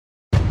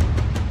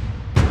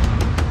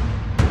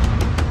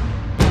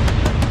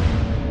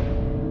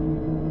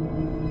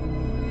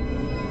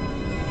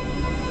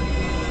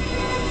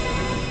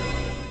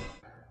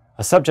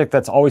A subject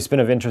that's always been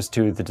of interest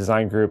to the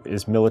design group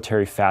is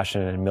military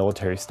fashion and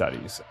military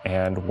studies,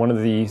 and one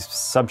of the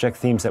subject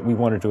themes that we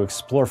wanted to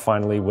explore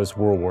finally was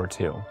World War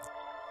II.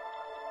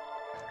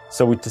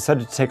 So we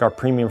decided to take our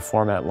premium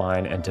format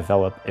line and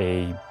develop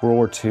a World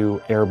War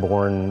II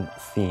airborne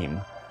theme.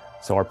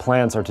 So our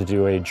plans are to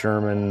do a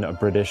German, a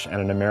British,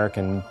 and an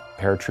American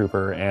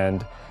paratrooper,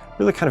 and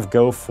really kind of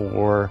go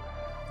for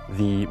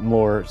the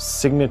more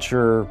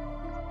signature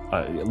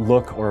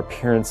look or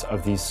appearance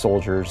of these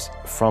soldiers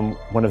from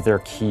one of their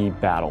key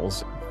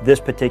battles.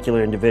 This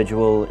particular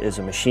individual is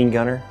a machine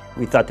gunner.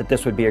 We thought that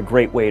this would be a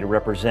great way to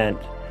represent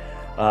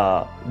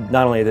not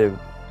only the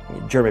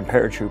German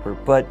paratrooper,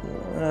 but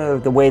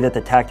the way that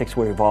the tactics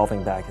were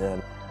evolving back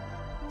then.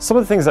 Some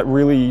of the things that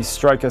really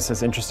strike us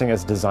as interesting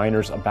as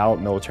designers about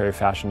military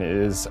fashion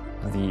is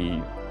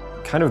the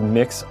kind of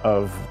mix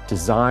of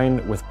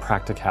design with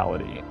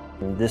practicality.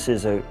 This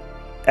is an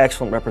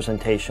excellent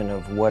representation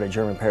of what a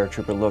German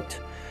paratrooper looked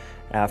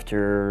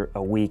after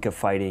a week of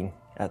fighting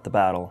at the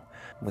battle,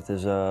 with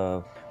his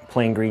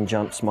plain green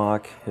jump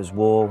smock, his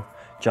wool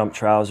jump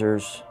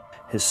trousers,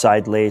 his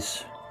side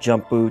lace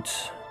jump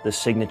boots, the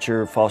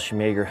signature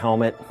Fallschirmjäger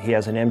helmet. He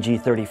has an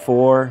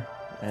MG-34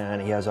 and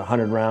he has a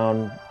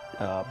 100-round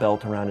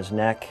belt around his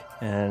neck,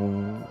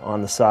 and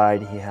on the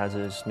side he has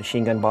his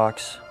machine gun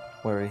box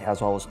where he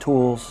has all his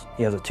tools.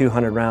 He has a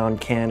 200-round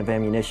can of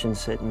ammunition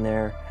sitting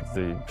there.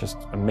 The just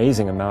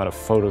amazing amount of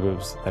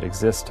photos that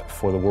exist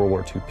for the World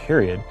War II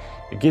period,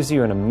 it gives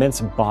you an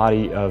immense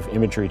body of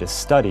imagery to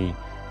study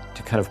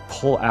to kind of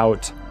pull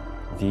out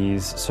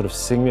these sort of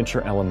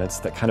signature elements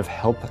that kind of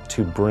help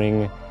to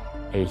bring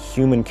a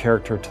human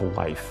character to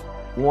life.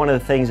 One of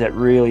the things that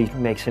really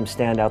makes him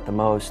stand out the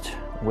most,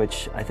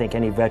 which I think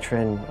any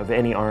veteran of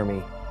any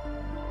army,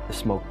 the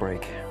smoke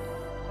break,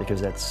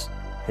 because that's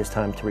his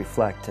time to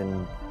reflect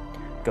and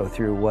go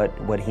through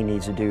what he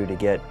needs to do to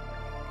get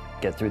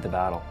through the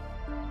battle.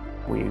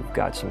 We've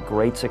got some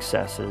great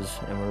successes,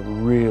 and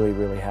we're really,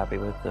 really happy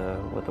with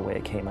the way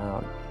it came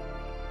out.